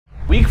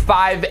Week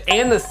 5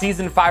 and the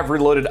Season 5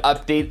 Reloaded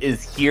update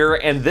is here,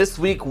 and this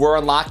week we're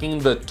unlocking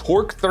the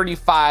Torque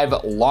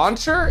 35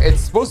 launcher. It's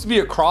supposed to be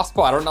a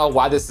crossbow. I don't know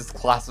why this is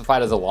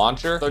classified as a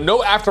launcher. So no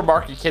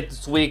aftermarket kit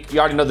this week. You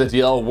already know the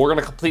deal. We're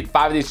gonna complete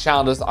 5 of these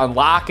challenges,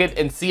 unlock it,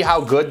 and see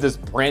how good this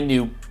brand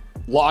new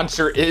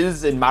launcher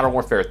is in Modern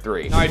Warfare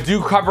 3. Now, I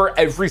do cover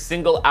every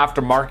single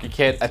aftermarket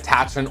kit,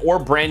 attachment, or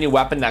brand new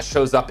weapon that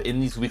shows up in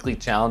these weekly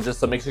challenges.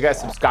 So make sure you guys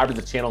subscribe to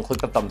the channel and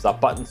click the thumbs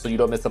up button so you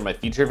don't miss on my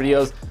future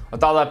videos.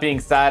 With all that being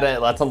said,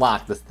 let's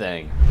unlock this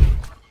thing.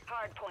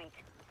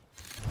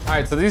 All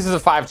right, so these are the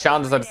 5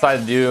 challenges I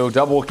decided to do: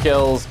 double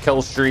kills,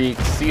 kill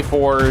streaks,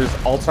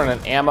 C4s,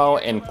 alternate ammo,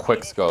 and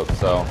quick scope.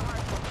 So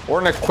we're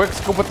gonna quick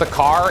scope with the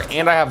car,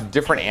 and I have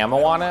different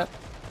ammo on it.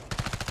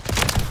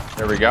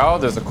 There we go.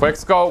 There's a quick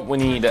scope. We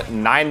need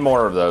 9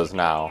 more of those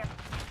now.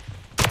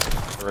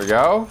 There we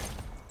go.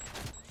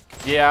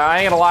 Yeah, I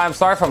ain't gonna lie. I'm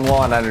sorry if I'm low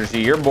on energy.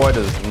 Your boy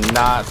does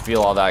not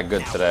feel all that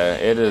good today.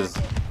 It is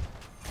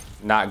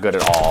not good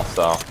at all.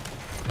 So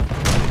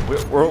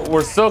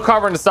we're still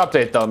covering this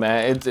update though,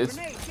 man.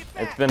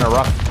 It's been a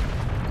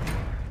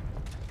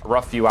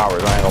rough few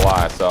hours. I ain't gonna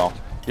lie. So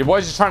your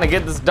boy's just trying to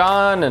get this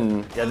done,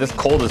 and yeah, this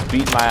cold is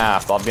beating my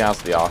ass. I'll be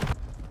honest with y'all.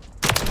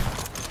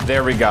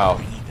 There we go.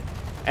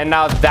 And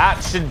now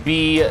that should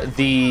be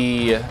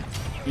the,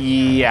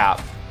 yeah.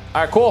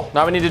 All right, cool.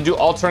 Now we need to do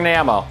alternate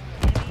ammo.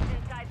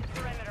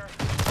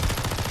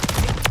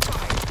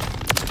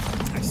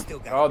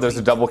 Oh, there's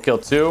a double kill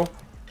too.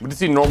 We just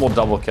see normal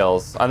double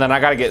kills. And then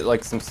I gotta get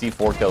like some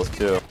C4 kills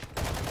too.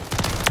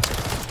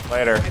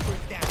 Later.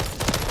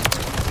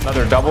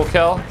 Another double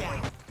kill.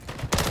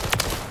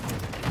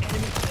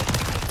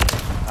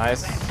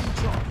 Nice.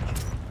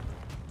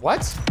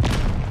 What?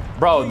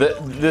 Bro,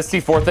 this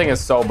C4 thing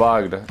is so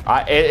bugged.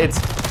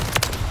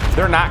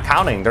 They're not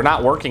counting. They're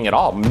not working at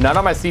all. None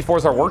of my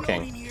C4s are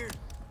working.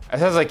 It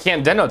says I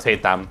can't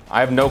denotate them.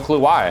 I have no clue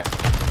why.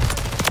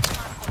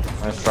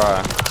 Let's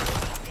try.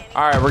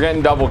 All right, we're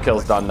getting double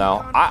kills done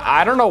though.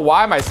 I don't know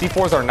why my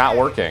C4s are not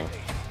working.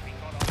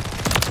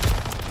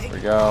 There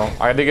we go.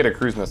 I had to get a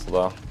cruise missile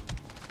though.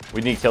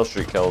 We need kill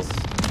streak kills.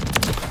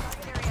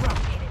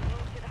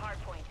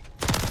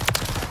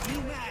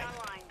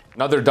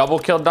 Another double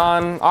kill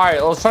done. All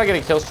right, let's try to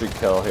get a kill streak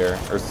kill here,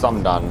 or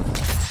some done.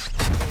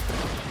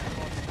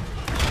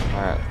 All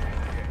right.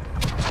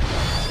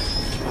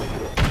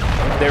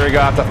 There we go.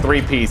 That's a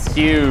 3-piece.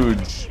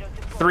 Huge.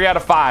 3 out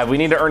of 5. We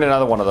need to earn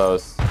another one of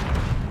those.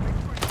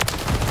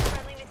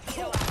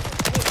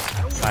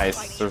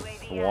 Nice. There's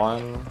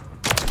 1.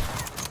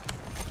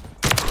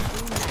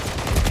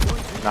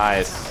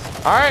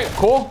 Nice. All right,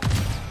 cool.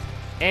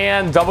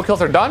 And double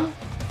kills are done.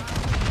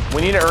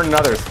 We need to earn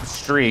another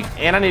streak,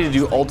 and I need to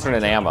do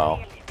alternate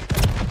ammo.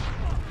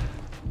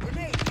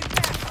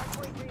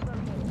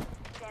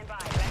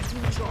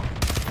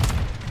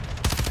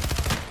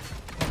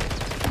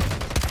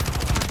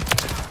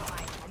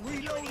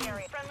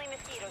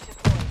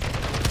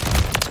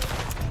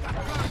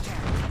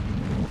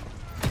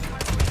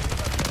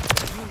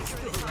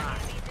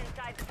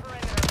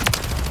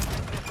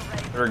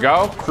 There we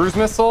go. Cruise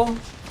missile.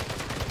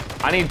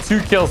 I need 2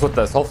 kills with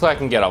this. Hopefully I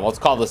can get them. Let's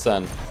call this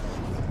in.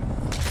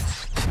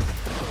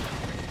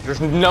 There's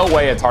no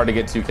way it's hard to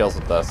get 2 kills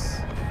with this.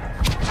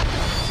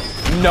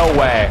 No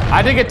way.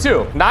 I did get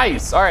 2.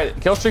 Nice. All right,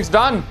 kill streak's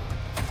done.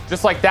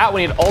 Just like that,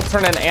 we need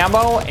alternate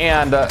ammo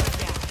and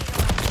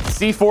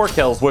C4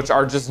 kills, which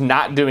are just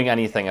not doing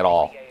anything at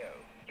all.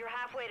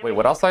 Wait,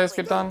 what else did I just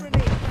get done?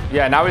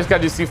 Yeah, now we just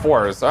gotta do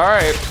C4s. All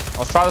right,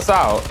 let's try this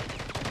out.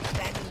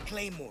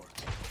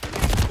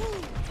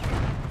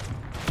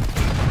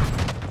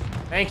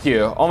 Thank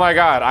you. Oh my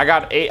God, I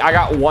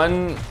got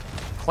 1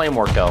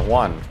 Claymore kill.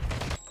 1.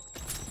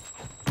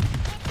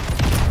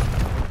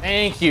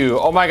 Thank you.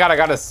 Oh my God, I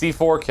got a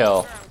C4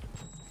 kill.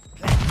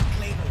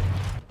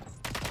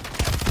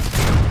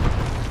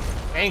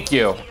 Thank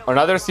you.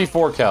 Another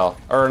C4 kill.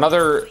 Or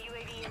another...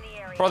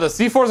 Bro, the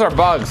C4s are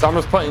bugged, so I'm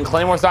just putting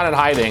Claymores down and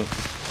hiding.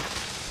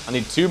 I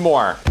need 2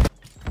 more.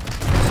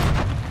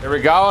 There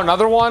we go.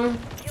 Another one.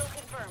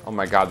 Oh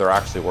my God, they're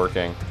actually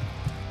working.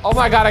 Oh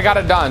my God, I got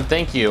it done.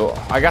 Thank you.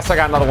 I guess I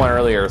got another one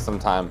earlier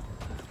sometime.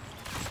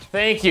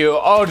 Thank you.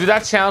 Oh, dude,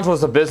 that challenge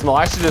was abysmal.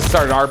 I should just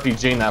start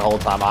RPGing that whole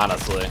time,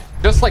 honestly.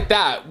 Just like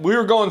that, we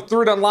were going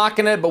through it,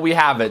 unlocking it, but we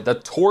have it. The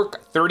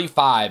Torque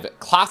 35,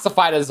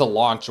 classified as a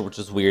launcher, which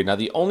is weird. Now,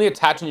 the only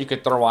attachment you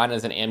could throw on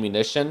is an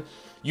ammunition.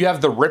 You have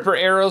the Ripper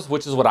arrows,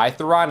 which is what I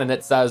threw on, and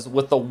it says,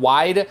 with the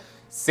wide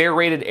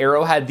serrated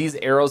arrowhead, these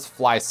arrows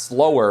fly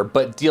slower,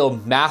 but deal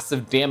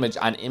massive damage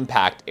on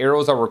impact.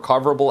 Arrows are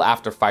recoverable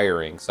after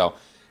firing. So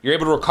you're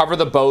able to recover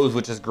the bows,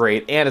 which is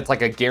great, and it's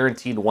like a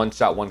guaranteed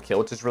 1-shot, 1 kill,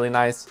 which is really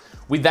nice.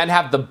 We then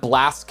have the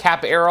blast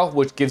cap arrow,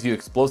 which gives you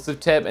explosive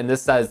tip, and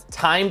this says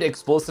timed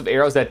explosive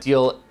arrows that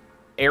deal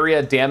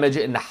area damage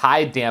and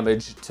high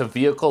damage to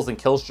vehicles and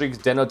kill streaks.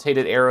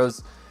 Denotated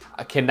arrows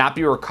cannot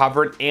be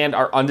recovered and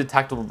are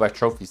undetectable by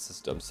trophy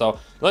systems. So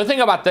the only thing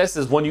about this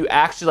is when you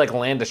actually like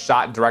land a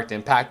shot direct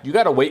impact, you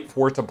got to wait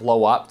for it to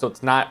blow up, so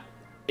it's not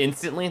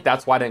instantly.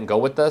 That's why I didn't go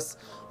with this.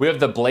 We have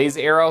the blaze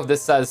arrow.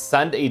 This says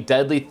send a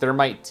deadly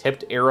thermite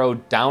tipped arrow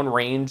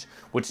downrange,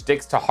 which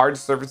sticks to hard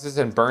surfaces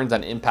and burns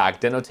on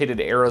impact. Denotated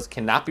arrows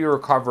cannot be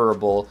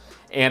recoverable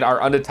and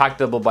are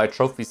undetectable by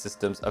trophy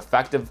systems,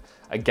 effective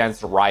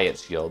against riot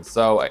shields.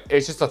 So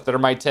it's just a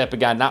thermite tip.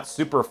 Again, not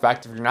super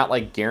effective. You're not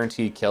like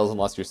guaranteed kills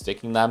unless you're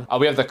sticking them.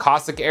 We have the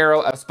caustic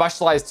arrow. A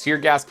specialized tear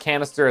gas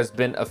canister has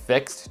been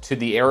affixed to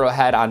the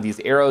arrowhead on these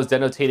arrows,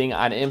 denotating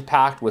on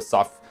impact with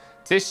soft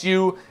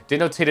tissue.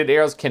 Denotated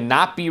arrows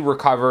cannot be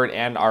recovered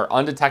and are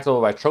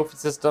undetectable by trophy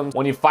systems.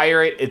 When you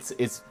fire it,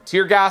 it's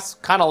tear gas,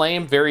 kind of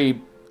lame,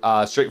 very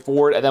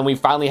straightforward. And then we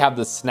finally have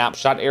the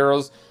snapshot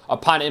arrows.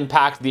 Upon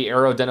impact, the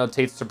arrow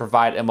denotates to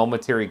provide a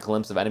momentary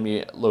glimpse of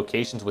enemy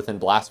locations within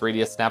blast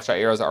radius. Snapshot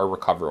arrows are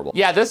recoverable.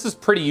 Yeah, this is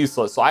pretty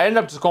useless. So I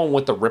ended up just going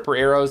with the Ripper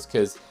arrows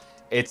because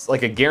it's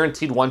like a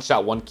guaranteed one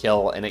shot, one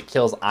kill, and it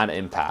kills on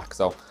impact.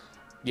 So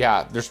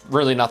yeah, there's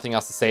really nothing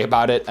else to say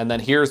about it. And then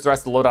here's the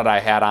rest of the loadout I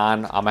had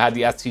on. I had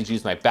the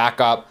STGs, my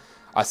backup,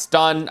 a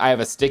stun, I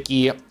have a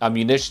sticky, a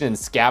munition and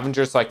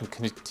scavenger so I can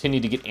continue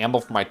to get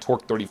ammo for my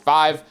Torque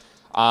 35.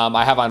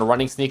 I have on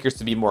running sneakers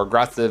to be more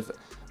aggressive.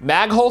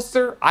 Mag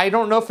holster, I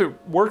don't know if it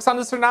works on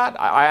this or not.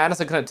 I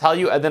honestly couldn't tell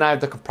you. And then I have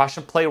the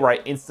compression plate where I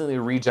instantly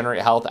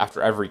regenerate health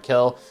after every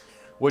kill,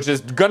 which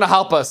is gonna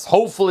help us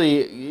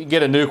hopefully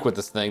get a nuke with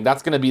this thing.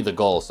 That's gonna be the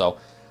goal. So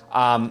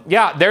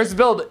yeah, there's the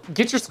build.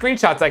 Get your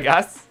screenshots, I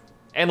guess.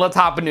 And let's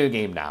hop a new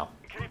game now.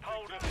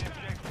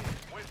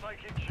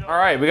 All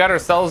right, we got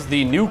ourselves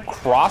the new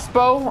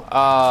crossbow,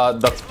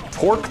 the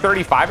Torque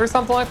 35 or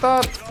something like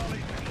that.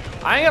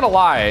 I ain't gonna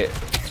lie.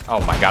 Oh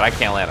my God, I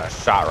can't land a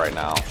shot right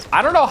now.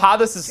 I don't know how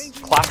this is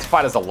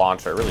classified as a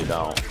launcher. I really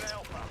don't.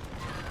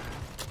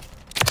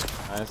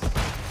 Nice.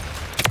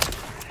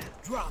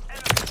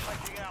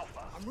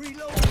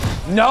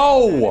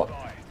 No!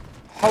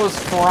 I was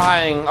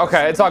frying.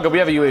 Okay, it's all good. We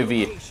have a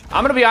UAV.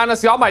 I'm gonna be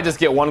honest, y'all might just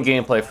get one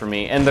gameplay from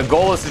me, and the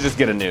goal is to just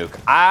get a nuke.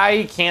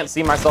 I can't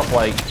see myself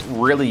like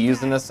really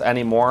using this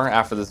anymore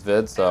after this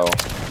vid, so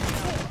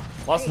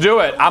let's do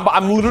it.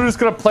 I'm literally just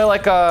gonna play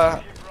like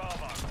a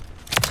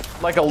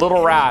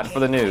little rat for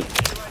the nuke.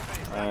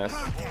 Nice.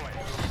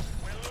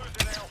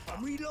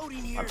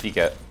 I peek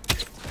it.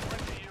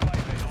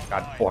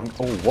 God, oh,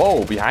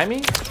 whoa, behind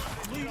me?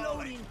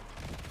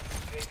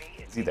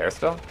 Is he there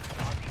still?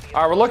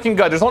 All right, we're looking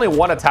good. There's only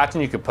one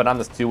attachment you could put on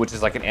this too, which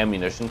is like an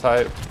ammunition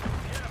type.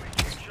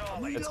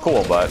 It's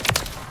cool, but.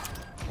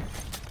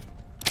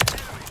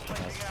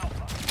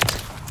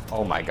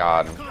 Oh my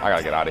God, I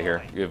gotta get out of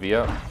here. UAV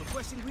up.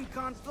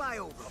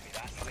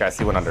 Okay, I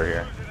see one under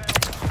here.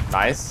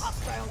 Nice.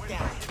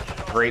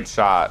 Great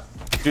shot.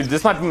 Dude,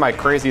 this might be my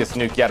craziest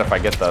nuke yet if I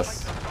get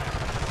this.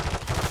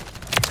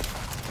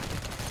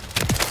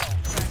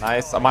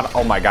 Nice. I'm on,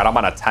 oh my God, I'm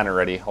on a 10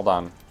 already. Hold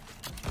on.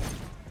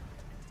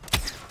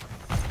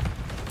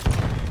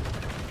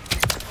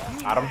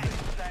 Got him.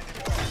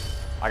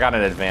 I got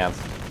an advance.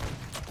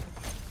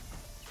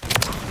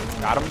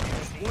 Got him.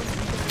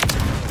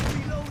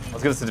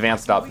 Let's get this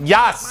advanced up.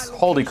 Yes!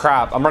 Holy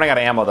crap. I'm running out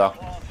of ammo though.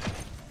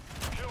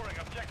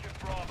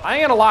 I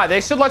ain't gonna lie,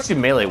 they should let you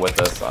melee with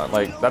this.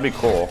 Like, that'd be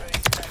cool.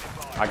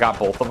 I got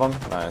both of them.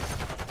 Nice.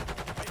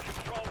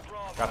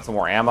 Got some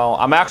more ammo.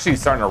 I'm actually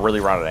starting to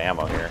really run out of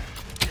ammo here.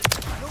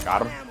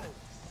 Got him.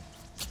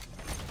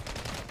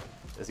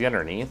 Is he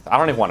underneath? I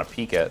don't even want to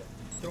peek it.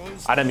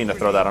 I didn't mean to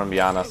throw that, I'm gonna be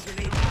honest.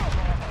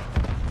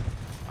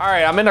 All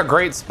right, I'm in a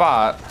great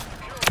spot.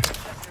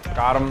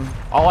 Got him.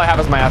 All I have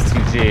is my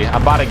STG.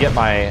 I'm about to get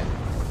my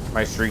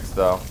streaks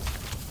though.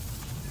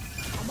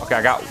 Okay,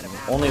 I got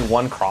only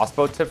one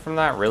crossbow tip from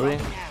that, really?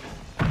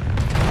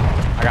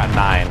 I got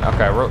 9.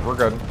 Okay, we're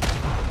good.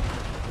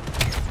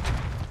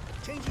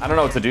 I don't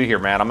know what to do here,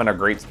 man. I'm in a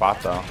great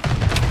spot though.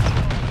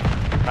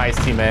 Nice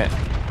teammate.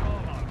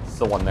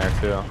 Still one there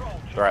too.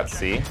 They're at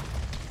C.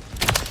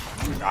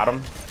 Got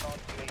him.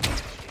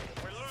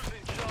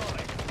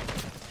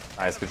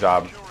 Nice, good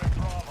job.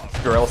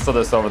 Gorilla still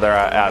this over there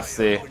at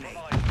C.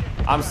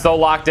 I'm so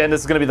locked in.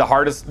 This is gonna be the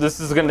hardest. This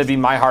is gonna be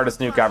my hardest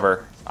nuke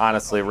ever.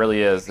 Honestly, it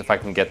really is. If I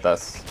can get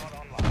this.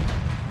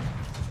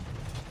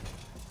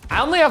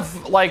 I only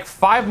have like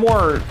 5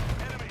 more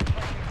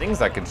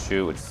things I can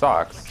shoot, which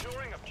sucks.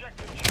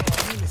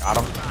 Got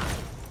him.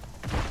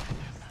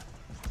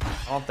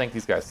 I don't think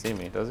these guys see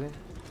me, does he?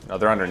 No,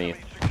 they're underneath.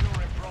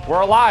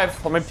 We're alive.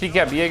 Let me peek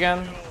at B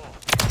again.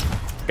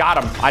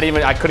 Got him.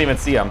 I couldn't even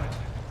see him.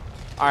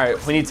 All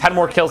right, we need 10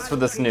 more kills for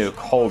this nuke.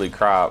 Holy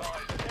crap.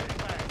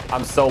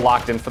 I'm so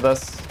locked in for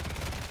this.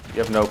 You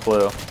have no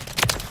clue.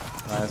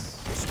 Nice.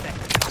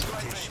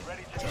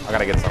 I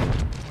gotta get some.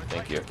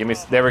 Thank you. Give me,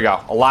 there we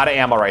go. A lot of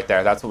ammo right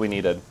there. That's what we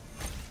needed.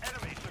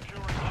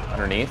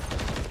 Underneath.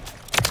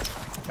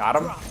 Got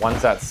him.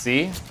 One's at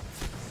C.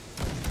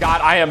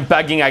 God, I am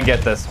begging I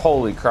get this.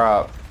 Holy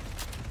crap.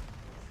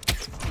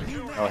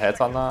 No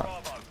hits on that.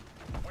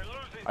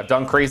 I've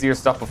done crazier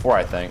stuff before,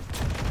 I think.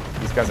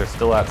 These guys are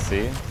still at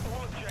C.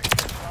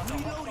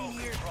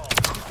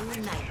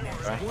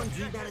 Okay.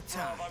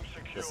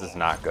 This is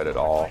not good at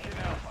all.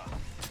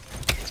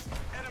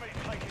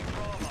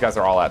 These guys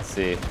are all at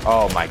C.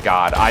 Oh my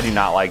God, I do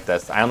not like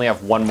this. I only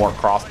have one more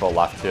crossbow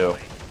left too.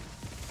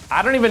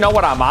 I don't even know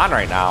what I'm on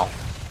right now.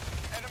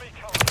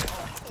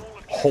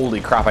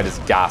 Holy crap, I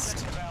just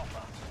gassed.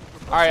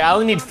 All right, I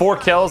only need 4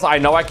 kills. I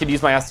know I could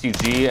use my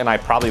STG, and I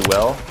probably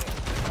will.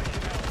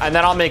 And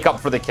then I'll make up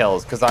for the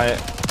kills, because I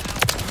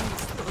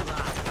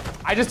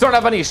just don't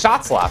have any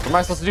shots left. What am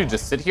I supposed to do?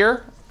 Just sit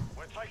here?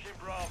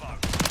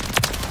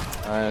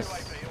 Nice.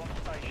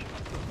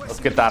 Let's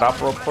get that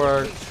up real quick.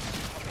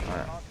 All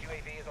right.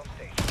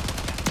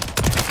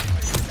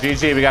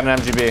 GG, we got an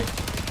MGB.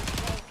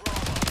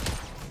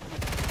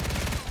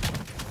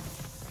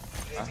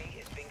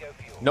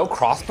 No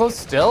crossbows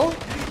still?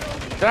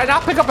 Did I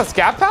not pick up a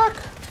scat pack?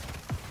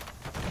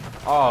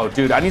 Oh,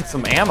 dude, I need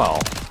some ammo.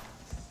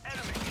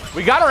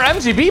 We got our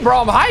MGB, bro.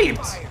 I'm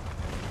hyped.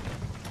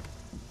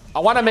 I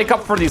want to make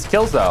up for these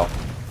kills, though. All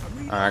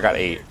right, I got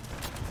 8.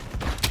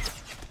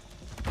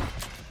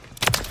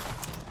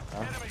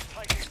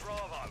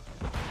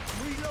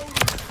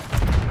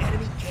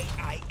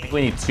 I think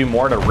we need 2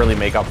 more to really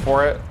make up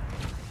for it.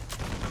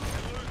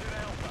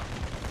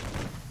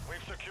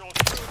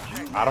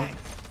 Got him.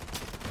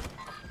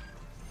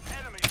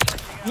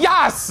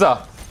 Yes!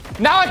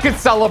 Now I can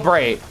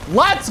celebrate.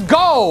 Let's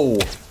go!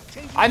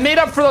 I made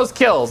up for those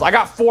kills. I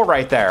got 4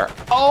 right there.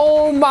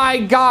 Oh my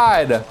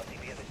God.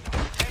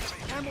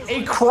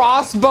 A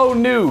crossbow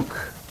nuke.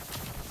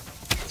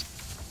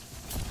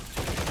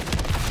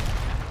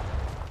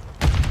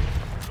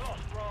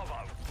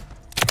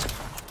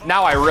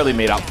 Now I really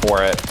made up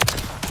for it.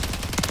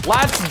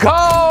 Let's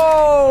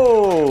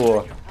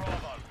go!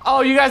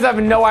 Oh, you guys have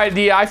no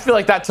idea. I feel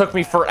like that took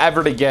me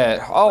forever to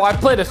get. Oh, I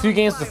played a few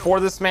games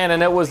before this, man,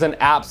 and it was an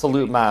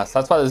absolute mess.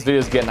 That's why this video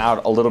is getting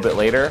out a little bit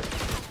later.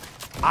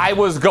 I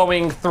was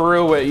going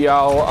through it,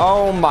 yo.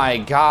 Oh my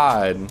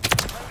God.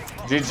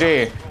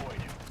 GG.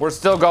 We're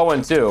still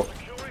going too.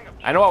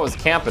 I know I was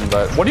camping,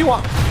 but what do you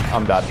want?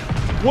 I'm done.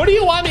 What do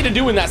you want me to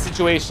do in that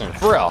situation?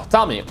 For real,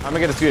 tell me. I'm gonna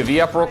get a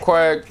UAV up real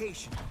quick.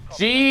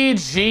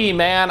 GG,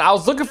 man. I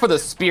was looking for the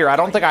spear. I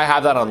don't think I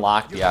have that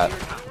unlocked yet.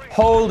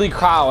 Holy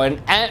cow.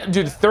 And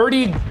dude,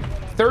 30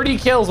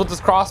 kills with this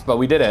crossbow.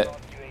 We did it.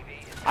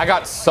 I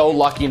got so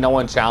lucky no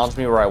one challenged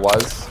me where I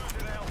was.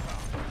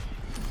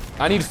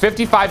 I need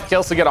 55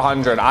 kills to get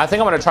 100. I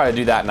think I'm going to try to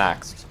do that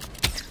next.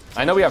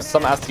 I know we have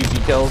some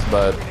STG kills,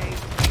 but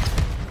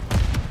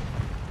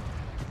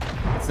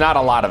it's not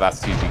a lot of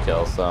STG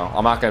kills, so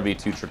I'm not going to be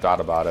too tripped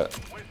out about it.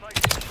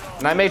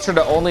 And I made sure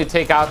to only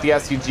take out the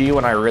STG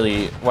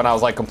when I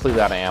was like completely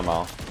out of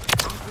ammo.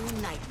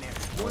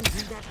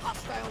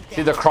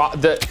 See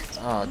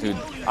oh dude,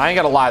 I ain't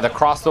gonna lie, the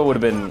crossbow would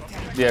have been,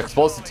 the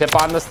explosive tip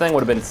on this thing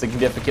would have been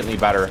significantly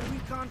better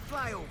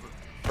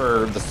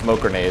for the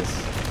smoke grenades.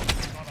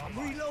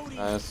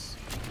 Nice.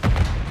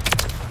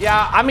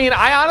 Yeah, I mean,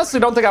 I honestly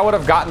don't think I would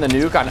have gotten the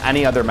nuke on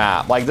any other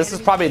map. Like, this is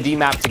probably a D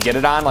map to get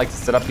it on, like to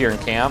sit up here and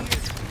camp.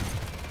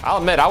 I'll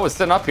admit, I was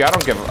sitting up here. I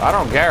don't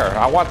care.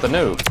 I want the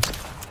nuke.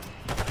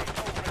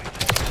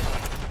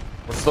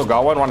 We're still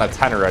going. We're on a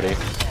 10 already.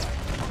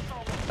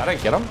 Did I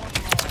get him?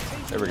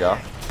 There we go.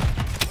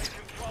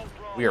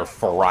 We are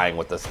frying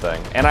with this thing.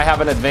 And I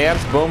have an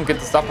advance. Boom, get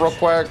this up real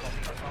quick.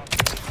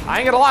 I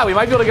ain't gonna lie, we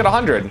might be able to get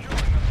 100.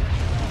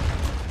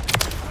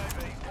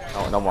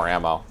 Oh, no more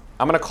ammo.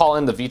 I'm gonna call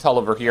in the VTOL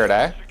over here at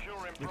A.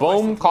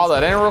 Boom, call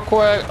that in real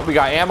quick. We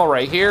got ammo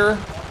right here.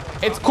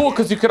 It's cool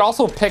because you could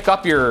also pick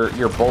up your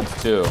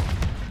bolts too.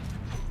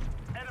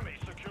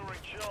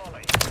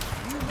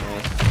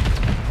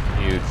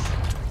 Huge.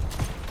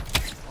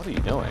 What are you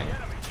doing?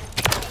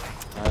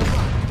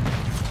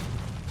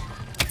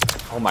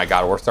 Oh my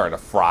God, we're starting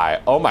to fry.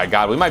 Oh my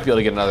God, we might be able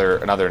to get another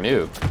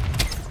nuke.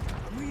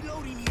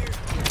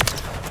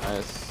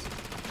 Nice.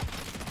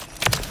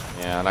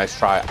 Yeah, nice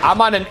try. I'm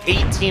on an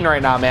 18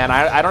 right now, man.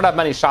 I don't have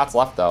many shots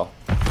left though.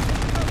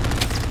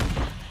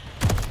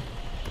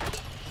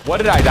 What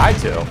did I die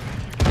to?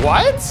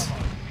 What?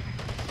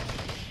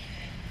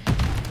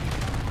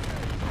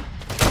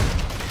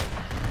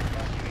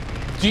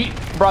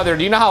 Brother,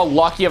 do you know how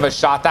lucky of a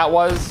shot that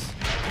was?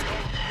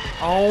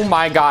 Oh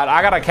my God,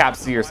 I got a cap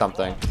C or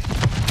something.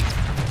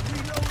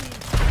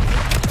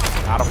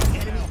 Got him.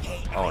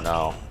 Oh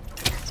no.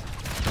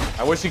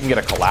 I wish you can get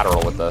a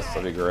collateral with this.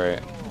 That'd be great.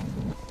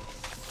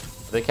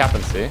 Are they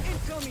capping C?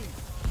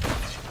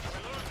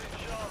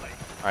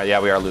 Alright,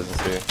 yeah, we are losing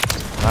C.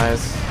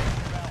 Nice.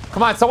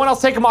 Come on, someone else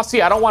take him off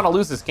C. I don't want to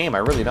lose this game. I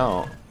really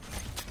don't.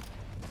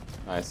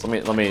 Nice.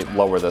 Let me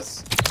lower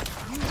this.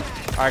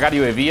 Alright, I got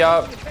UAV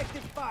up.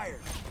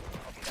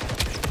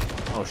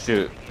 Oh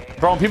shoot.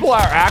 Bro, when people are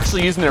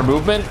actually using their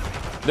movement,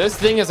 this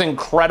thing is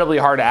incredibly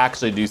hard to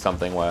actually do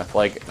something with.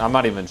 Like, I'm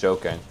not even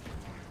joking.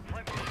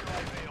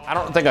 I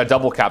don't think a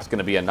double cap's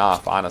gonna be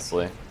enough,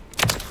 honestly.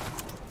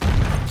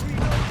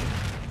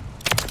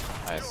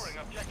 Nice.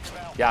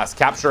 Yes,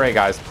 capture A,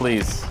 guys,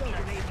 please.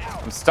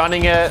 I'm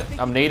stunning it.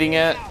 I'm nading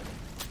it.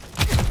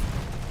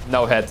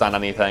 No hits on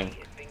anything.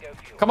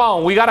 Come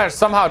on, we gotta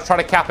somehow try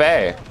to cap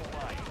A.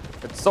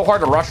 It's so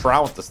hard to rush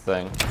around with this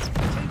thing.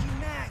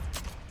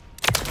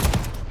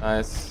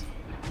 Nice.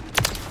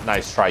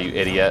 Nice try, you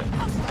idiot.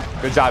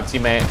 Good job,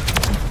 teammate.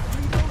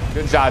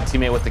 Good job,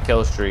 teammate, with the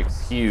kill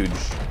streaks. Huge.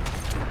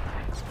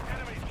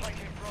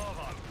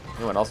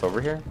 Anyone else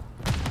over here?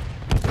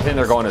 I think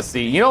they're going to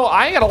C. You know,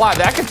 I ain't gonna lie.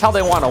 I can tell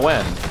they want to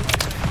win.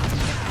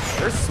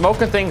 They're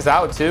smoking things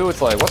out, too.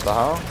 It's like, what the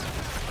hell?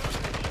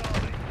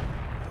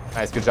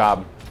 Nice, good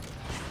job.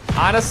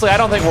 Honestly, I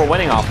don't think we're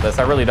winning off this.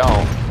 I really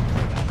don't.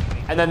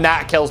 And then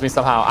that kills me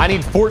somehow. I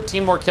need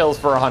 14 more kills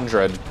for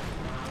 100.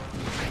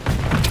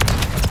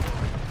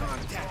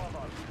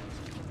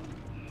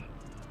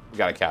 We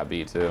got a cap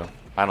B, too.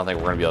 I don't think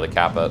we're going to be able to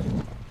cap it.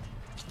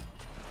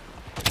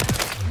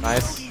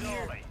 Nice.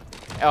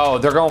 Oh,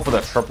 they're going for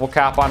the triple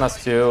cap on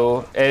us,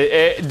 too.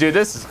 Dude,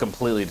 this is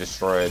completely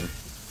destroyed.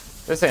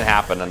 This ain't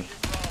happening.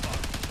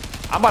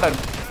 I'm about to...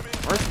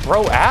 Where's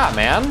bro at,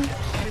 man?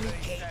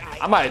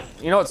 I might...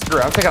 You know what? Screw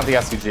it. I'm taking out the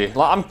SCG.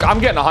 I'm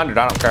getting 100.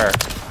 I don't care.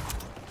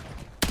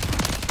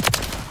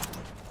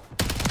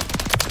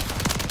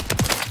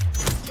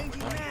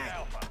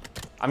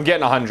 I'm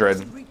getting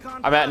 100.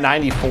 I'm at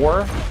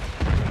 94. I'm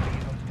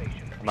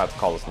about to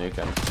call this nuke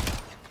in.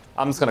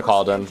 I'm just going to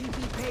call it in.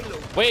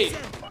 Wait.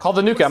 Call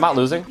the nuke in. I'm not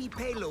losing.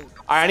 All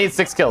right, I need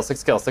 6 kills.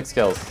 6 kills. 6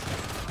 kills.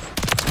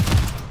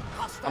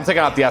 I'm taking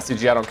out the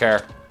SCG. I don't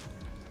care.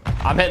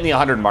 I'm hitting the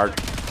 100 mark.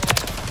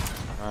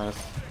 Nice.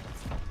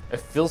 It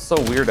feels so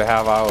weird to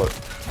have out.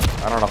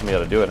 I don't know if I'm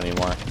able to do it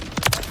anymore.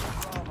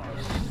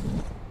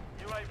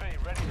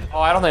 Oh,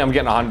 I don't think I'm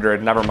getting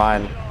 100. Never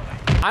mind.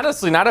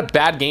 Honestly, not a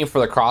bad game for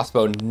the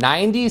crossbow.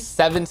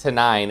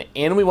 97-9,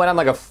 and we went on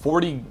like a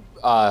 40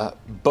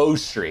 bow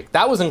streak.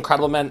 That was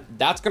incredible, man.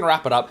 That's gonna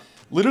wrap it up.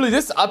 Literally,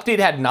 this update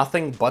had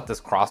nothing but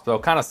this crossbow.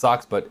 Kind of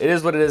sucks, but it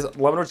is what it is. Let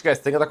me know what you guys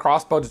think of the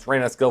crossbow. Just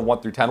rating on a scale of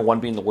 1 through 10, 1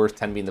 being the worst,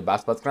 10 being the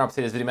best. But that's gonna wrap up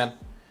today's video, man.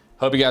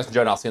 Hope you guys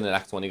enjoyed, and I'll see you in the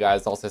next one. You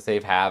guys also stay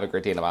safe. Have a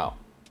great day, and I'm out.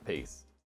 Peace.